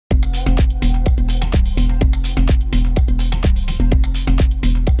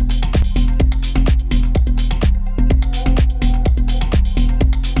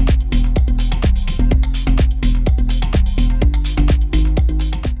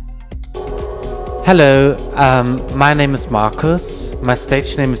Hello, my name is Marcus. My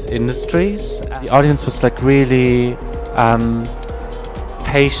stage name is Industries. The audience was like really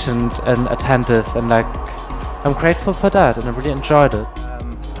patient and attentive, and like I'm grateful for that, and I really enjoyed it.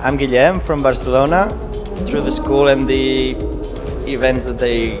 I'm Guillem from Barcelona. Through the school and the events that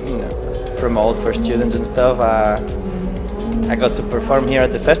they promote for students and stuff, I got to perform here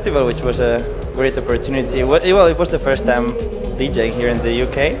at the festival, which was a great opportunity. Well, it was the first time DJing here in the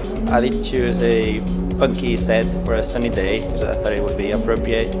UK. I did choose a funky set for a sunny day because I thought it would be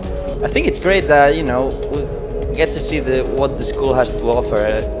appropriate. I think it's great that we get to see what the school has to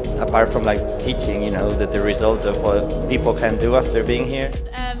offer, apart from like teaching, the results of what people can do after being here.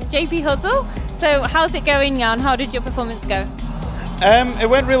 JP Huzzle. So how's it going now, and how did your performance go? It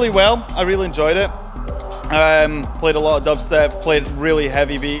went really well. I really enjoyed it. Played a lot of dubstep, played really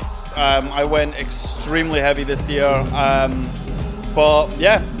heavy beats. I went extremely heavy this year, but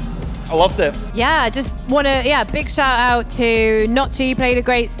yeah, I loved it. Yeah, I just want to, big shout out to Notchyy, played a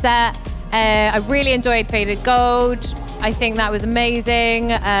great set. I really enjoyed Faded Gold. I think that was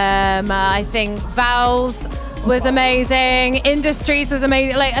amazing. I think Vowels was amazing. Industries was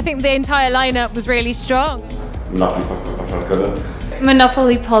amazing. Like, I think the entire lineup was really strong.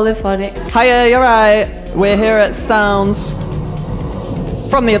 Monopoly Polyphonic. Hiya, you're right. We're here at Sounds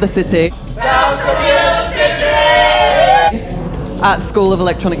from the other city. Sounds from the other city! At School of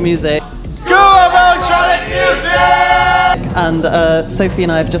Electronic Music. School of Electronic Music! And Sophie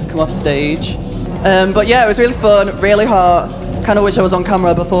and I have just come off stage. But yeah, it was really fun, really hot. Kind of wish I was on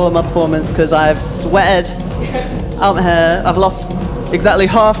camera before my performance because I've sweated out my hair. I've lost exactly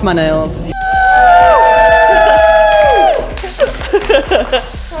half my nails.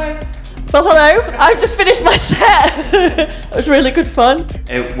 Well, hello. I've just finished my set. It was really good fun.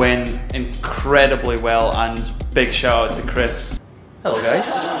 It went incredibly well, and big shout out to Chris. Hello guys.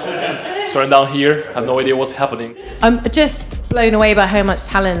 Starting down here, I have no idea what's happening. I'm just blown away by how much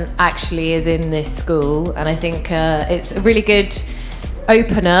talent actually is in this school, and I think it's a really good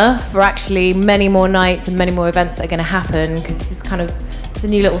opener for actually many more nights and many more events that are going to happen, because this is it's a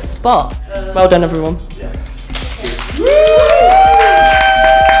new little spot. Well done, everyone. Yeah.